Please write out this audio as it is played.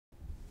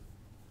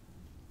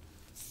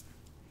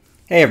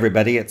Hey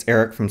everybody, it's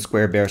Eric from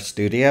Square Bear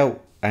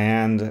Studio,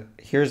 and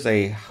here's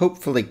a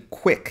hopefully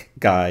quick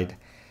guide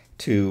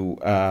to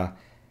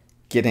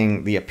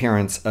getting the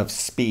appearance of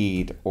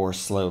speed or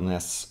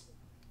slowness,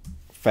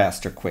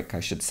 fast or quick I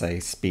should say,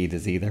 speed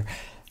is either,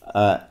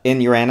 in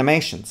your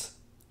animations.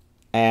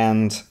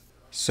 And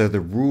so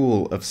the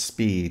rule of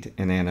speed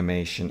in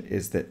animation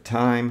is that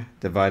time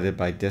divided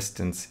by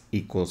distance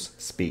equals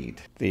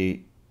speed.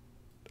 The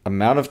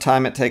amount of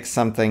time it takes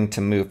something to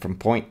move from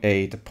point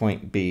A to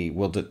point B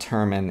will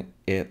determine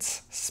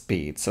its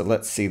speed. So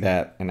let's see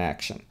that in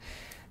action.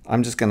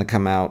 I'm just going to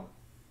come out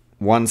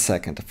 1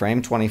 second to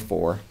frame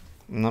 24,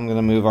 and I'm going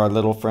to move our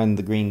little friend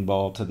the green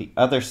ball to the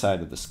other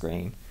side of the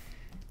screen,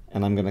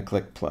 and I'm going to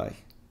click play.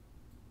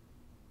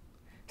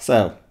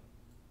 So,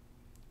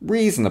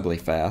 reasonably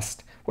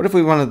fast. What if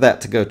we wanted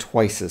that to go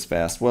twice as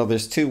fast? Well,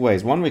 there's two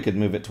ways. One, we could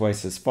move it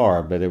twice as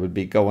far, but it would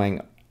be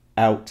going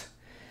out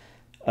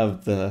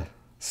of the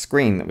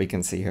screen that we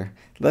can see here.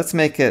 Let's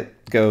make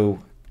it go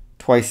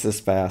twice as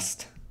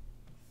fast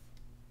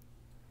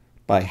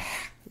by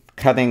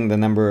cutting the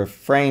number of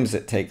frames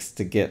it takes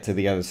to get to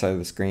the other side of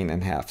the screen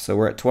in half. So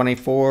we're at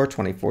 24,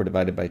 24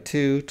 divided by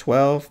 2,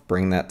 12,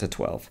 bring that to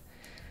 12.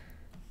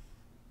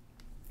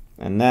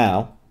 And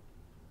now,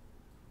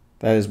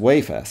 that is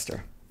way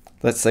faster.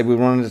 Let's say we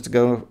wanted it to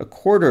go a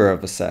quarter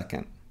of a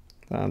second.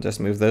 I'll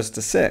just move those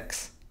to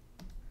 6.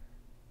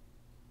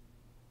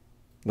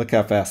 Look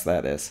how fast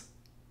that is.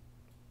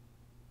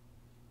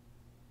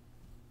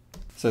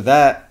 So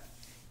that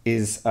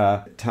is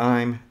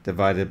time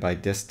divided by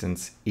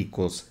distance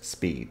equals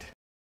speed.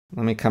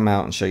 Let me come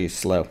out and show you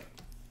slow,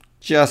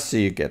 just so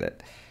you get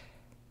it.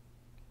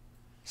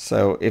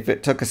 So if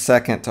it took a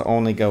second to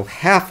only go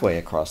halfway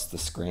across the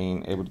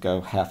screen, it would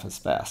go half as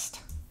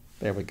fast.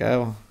 There we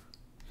go.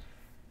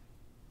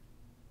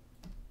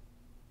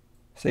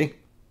 See?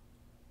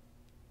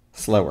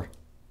 Slower.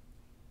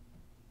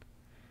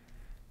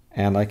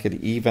 And I could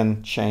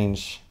even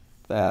change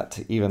that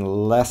to even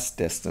less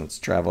distance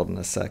traveled in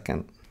a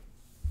second.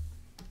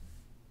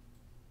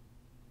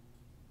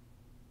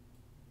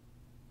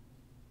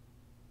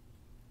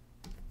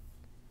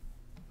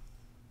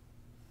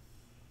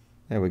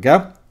 There we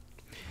go.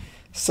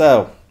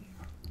 So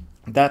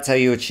that's how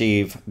you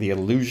achieve the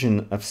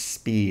illusion of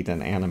speed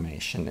in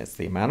animation. It's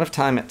the amount of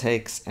time it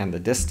takes and the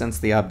distance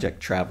the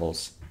object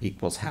travels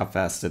equals how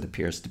fast it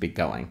appears to be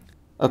going.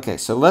 Okay,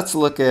 so let's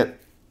look at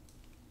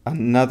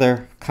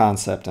another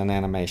concept in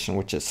animation,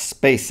 which is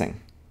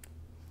spacing.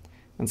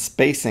 And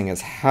spacing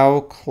is how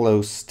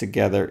close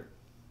together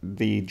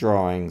the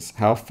drawings,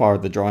 how far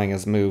the drawing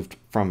is moved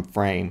from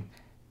frame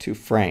to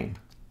frame.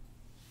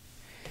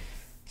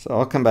 So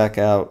I'll come back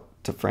out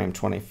to frame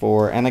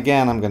 24, and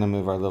again I'm going to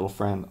move our little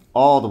friend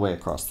all the way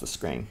across the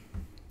screen.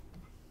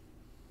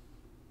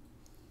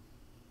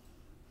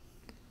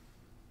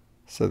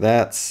 So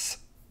that's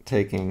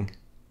taking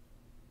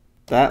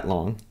that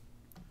long.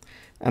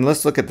 And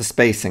let's look at the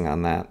spacing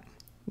on that.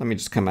 Let me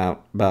just come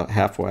out about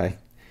halfway.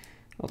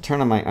 I'll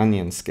turn on my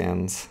onion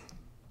skins.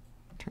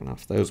 Turn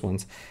off those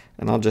ones.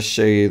 And I'll just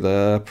show you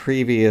the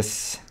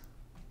previous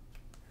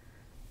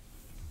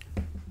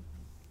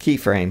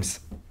keyframes.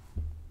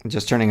 I'm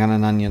just turning on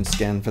an onion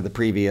skin for the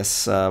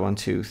previous 1,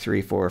 2,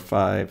 3, 4,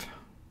 5,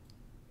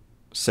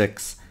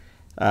 6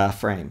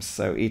 frames.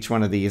 So each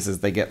one of these, as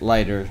they get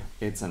lighter,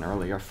 it's an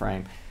earlier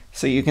frame.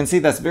 So you can see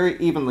that's very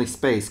evenly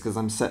spaced because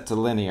I'm set to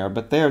linear,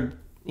 but they're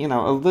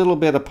a little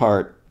bit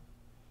apart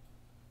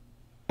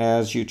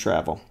as you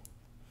travel.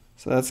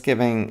 So that's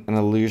giving an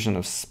illusion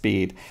of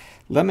speed.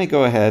 Let me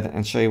go ahead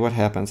and show you what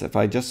happens if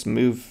I just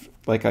move,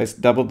 like I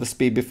doubled the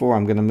speed before.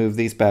 I'm going to move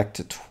these back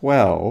to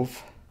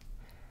 12.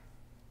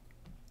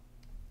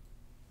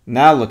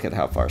 Now look at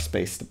how far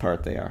spaced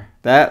apart they are.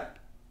 That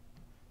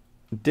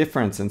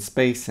difference in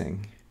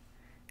spacing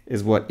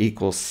is what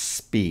equals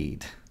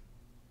speed.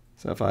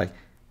 So if I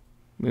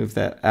move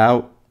that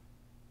out,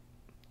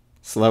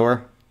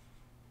 slower,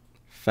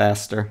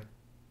 faster,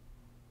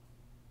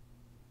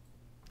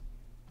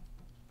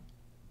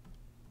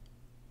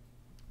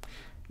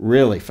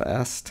 really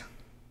fast,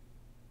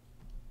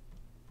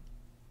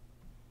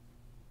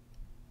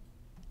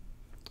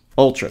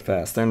 ultra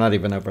fast. They're not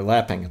even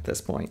overlapping at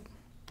this point.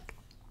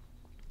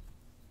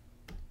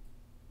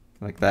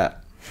 Like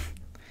that.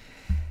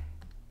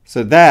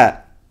 So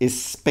that is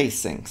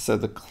spacing. So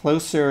the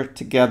closer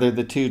together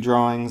the two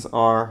drawings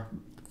are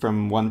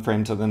from one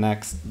frame to the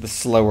next, the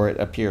slower it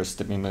appears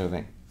to be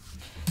moving.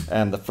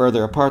 And the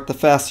further apart, the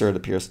faster it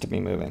appears to be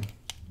moving.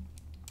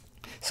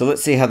 So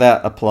let's see how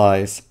that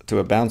applies to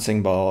a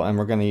bouncing ball, and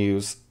we're going to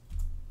use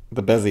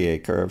the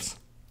Bezier curves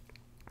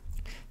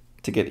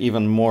to get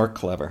even more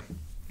clever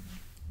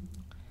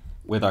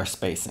with our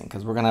spacing,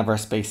 because we're going to have our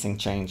spacing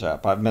change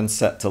up. I've been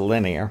set to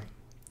linear,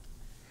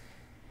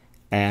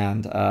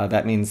 and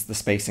that means the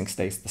spacing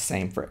stays the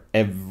same for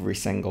every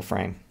single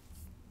frame.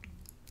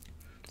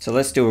 So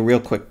let's do a real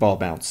quick ball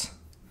bounce.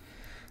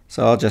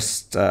 So I'll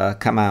just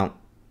come out.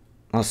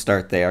 I'll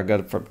start there. I'll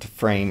go to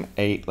frame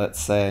 8, let's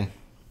say.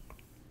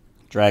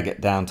 Drag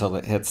it down till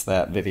it hits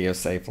that video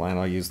safe line.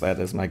 I'll use that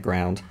as my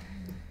ground.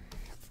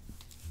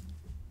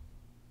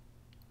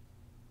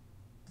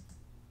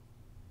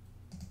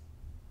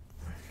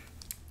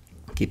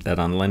 Keep that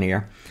on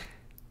linear.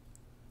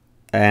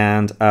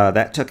 And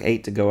that took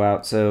 8 to go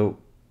out, so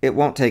it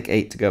won't take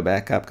 8 to go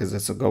back up because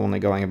it's only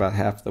going about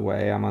half the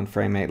way. I'm on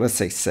frame 8. Let's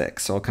say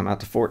 6, so I'll come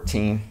out to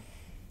 14.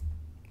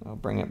 I'll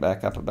bring it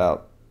back up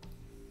about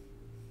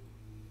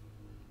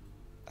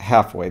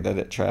halfway that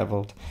it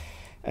traveled.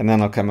 And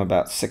then I'll come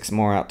about 6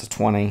 more out to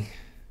 20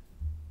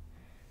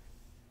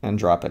 and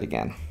drop it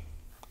again.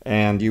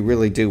 And you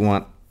really do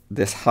want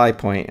this high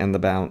point and the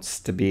bounce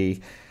to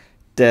be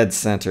dead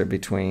center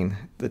between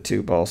the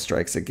two ball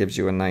strikes. It gives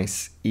you a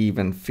nice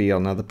even feel.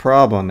 Now the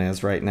problem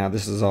is right now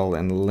this is all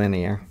in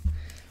linear,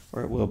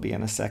 or it will be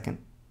in a second.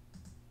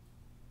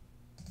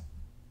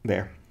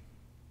 There.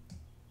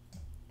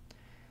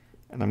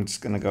 And I'm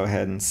just going to go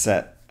ahead and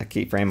set a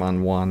keyframe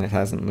on 1. It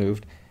hasn't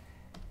moved.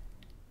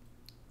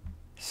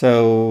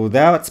 So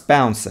now it's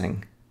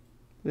bouncing.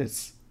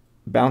 It's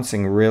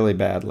bouncing really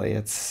badly.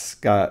 It's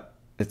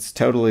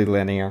totally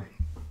linear.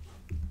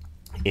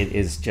 It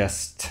is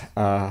just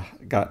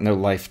got no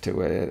life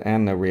to it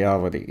and no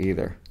reality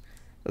either.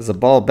 As the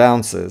ball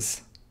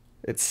bounces,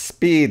 it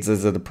speeds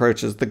as it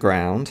approaches the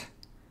ground,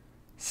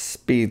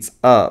 speeds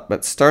up,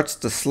 but starts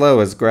to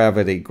slow as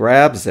gravity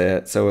grabs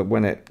it. So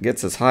when it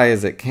gets as high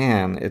as it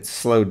can, it's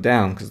slowed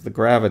down because the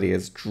gravity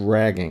is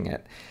dragging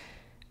it.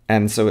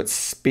 And so it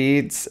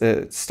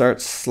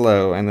starts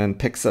slow and then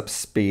picks up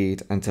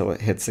speed until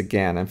it hits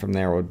again, and from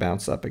there it would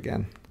bounce up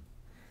again.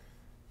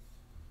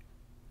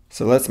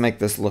 So let's make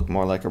this look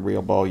more like a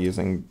real ball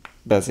using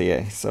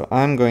Bezier. So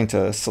I'm going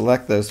to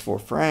select those 4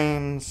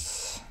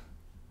 frames.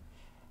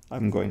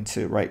 I'm going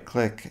to right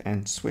click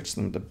and switch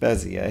them to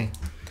Bezier.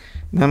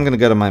 Now I'm going to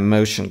go to my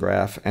motion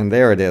graph, and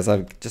there it is.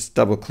 I just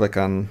double click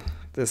on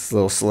this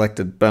little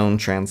selected bone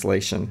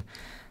translation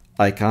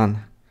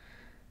icon.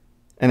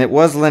 And it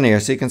was linear,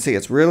 so you can see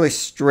it's really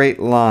straight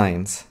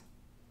lines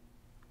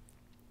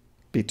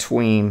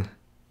between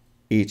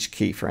each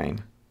keyframe.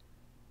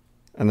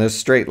 And those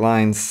straight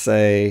lines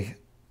say,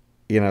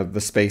 you know, the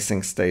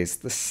spacing stays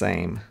the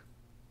same.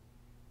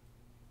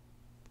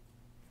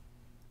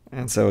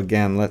 And so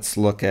again, let's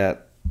look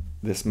at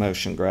this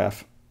motion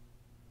graph,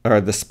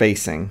 or the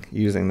spacing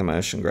using the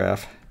motion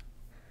graph.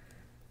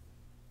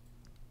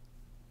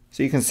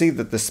 So you can see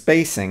that the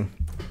spacing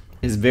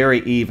is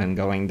very even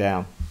going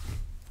down.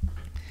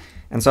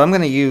 And so I'm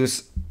going to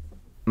use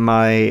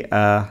my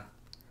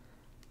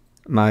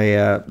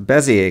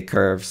Bezier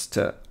curves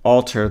to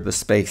alter the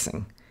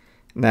spacing.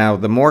 Now,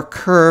 the more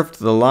curved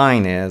the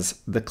line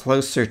is, the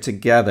closer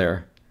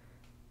together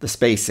the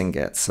spacing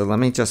gets. So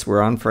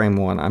we're on frame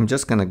 1. I'm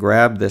just going to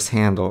grab this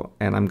handle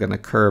and I'm going to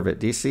curve it.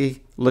 Do you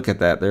see? Look at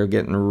that. They're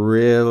getting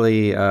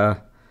really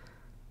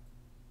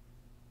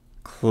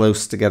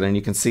close together. And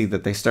you can see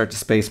that they start to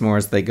space more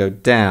as they go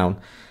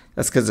down.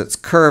 That's because it's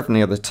curved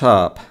near the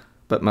top,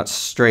 but much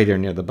straighter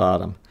near the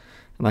bottom.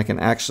 And I can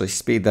actually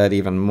speed that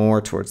even more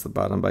towards the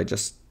bottom by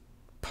just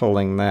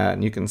pulling that.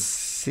 And you can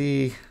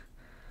see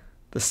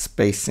the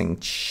spacing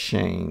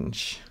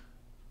change.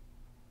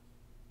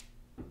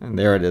 And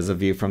there it is, a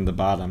view from the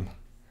bottom.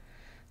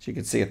 So you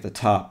can see at the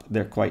top,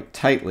 they're quite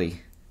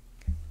tightly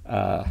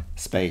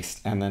spaced,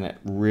 and then it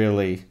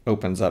really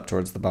opens up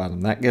towards the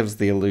bottom. That gives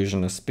the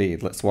illusion of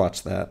speed. Let's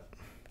watch that.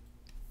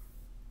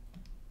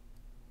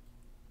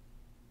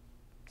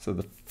 So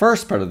the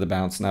first part of the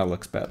bounce now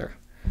looks better.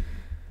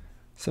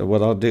 So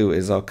what I'll do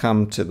is I'll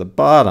come to the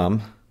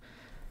bottom.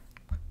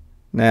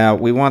 Now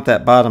we want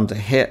that bottom to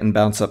hit and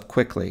bounce up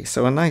quickly.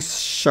 So a nice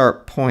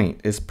sharp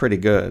point is pretty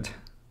good.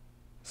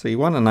 So you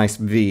want a nice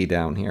V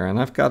down here, and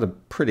I've got a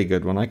pretty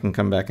good one. I can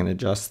come back and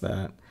adjust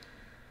that.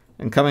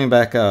 And coming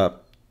back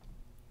up,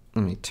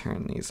 let me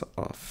turn these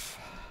off.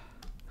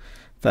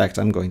 In fact,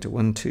 I'm going to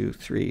 1, 2,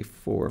 3,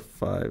 4,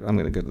 5. I'm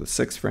going to go to the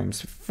 6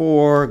 frames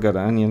before, go to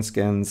onion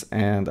skins,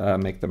 and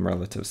make them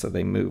relative so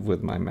they move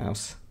with my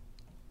mouse.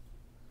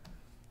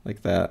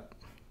 Like that.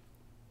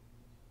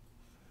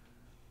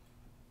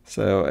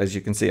 So as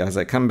you can see, as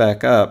I come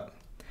back up,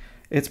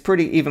 it's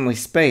pretty evenly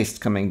spaced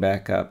coming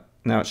back up.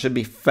 Now it should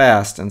be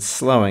fast and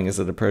slowing as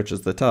it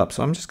approaches the top.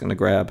 So I'm just going to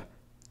grab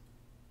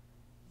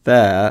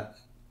that.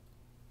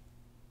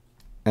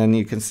 And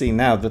you can see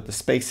now that the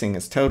spacing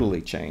is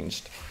totally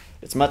changed.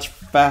 It's much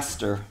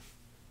faster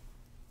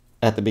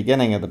at the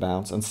beginning of the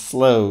bounce and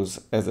slows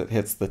as it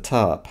hits the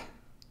top.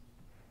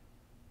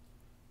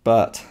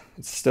 But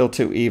it's still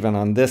too even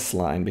on this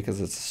line because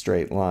it's a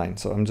straight line.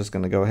 So I'm just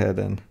going to go ahead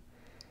and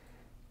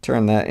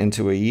turn that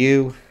into a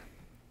U,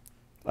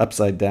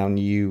 upside down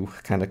U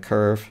kind of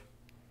curve.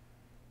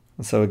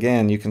 And so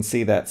again, you can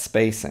see that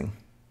spacing.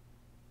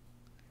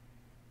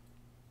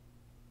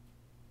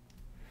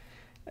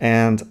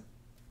 And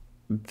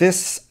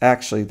this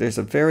actually, there's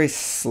a very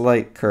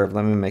slight curve.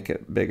 Let me make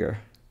it bigger.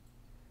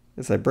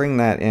 As I bring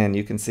that in,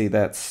 you can see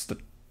that's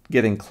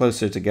getting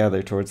closer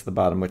together towards the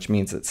bottom, which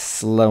means it's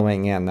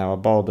slowing in. Now a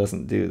ball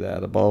doesn't do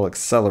that. A ball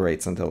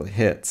accelerates until it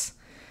hits.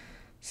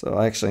 So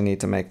I actually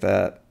need to make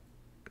that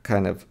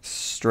kind of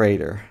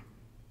straighter,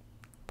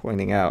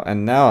 pointing out.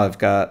 And now I've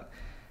got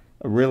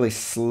a really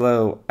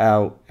slow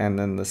out, and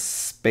then the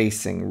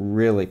spacing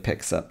really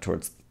picks up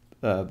towards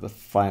the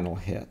final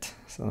hit.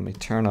 So let me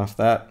turn off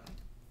that.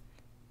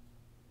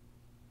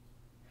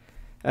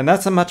 And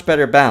that's a much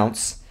better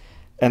bounce.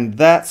 And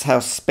that's how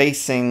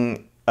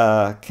spacing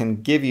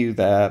can give you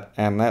that.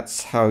 And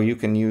that's how you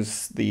can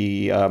use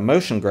the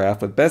motion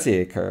graph with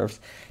Bezier curves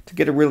to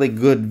get a really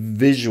good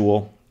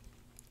visual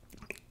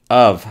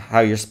of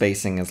how your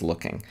spacing is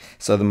looking.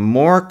 So the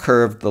more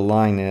curved the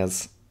line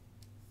is,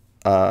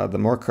 the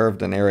more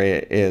curved an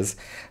area is,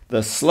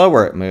 the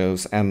slower it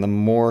moves, and the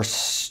more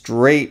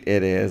straight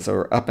it is,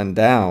 or up and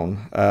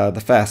down,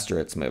 the faster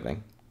it's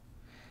moving.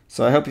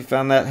 So I hope you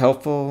found that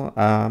helpful.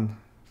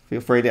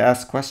 Feel free to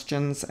ask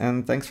questions,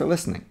 and thanks for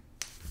listening.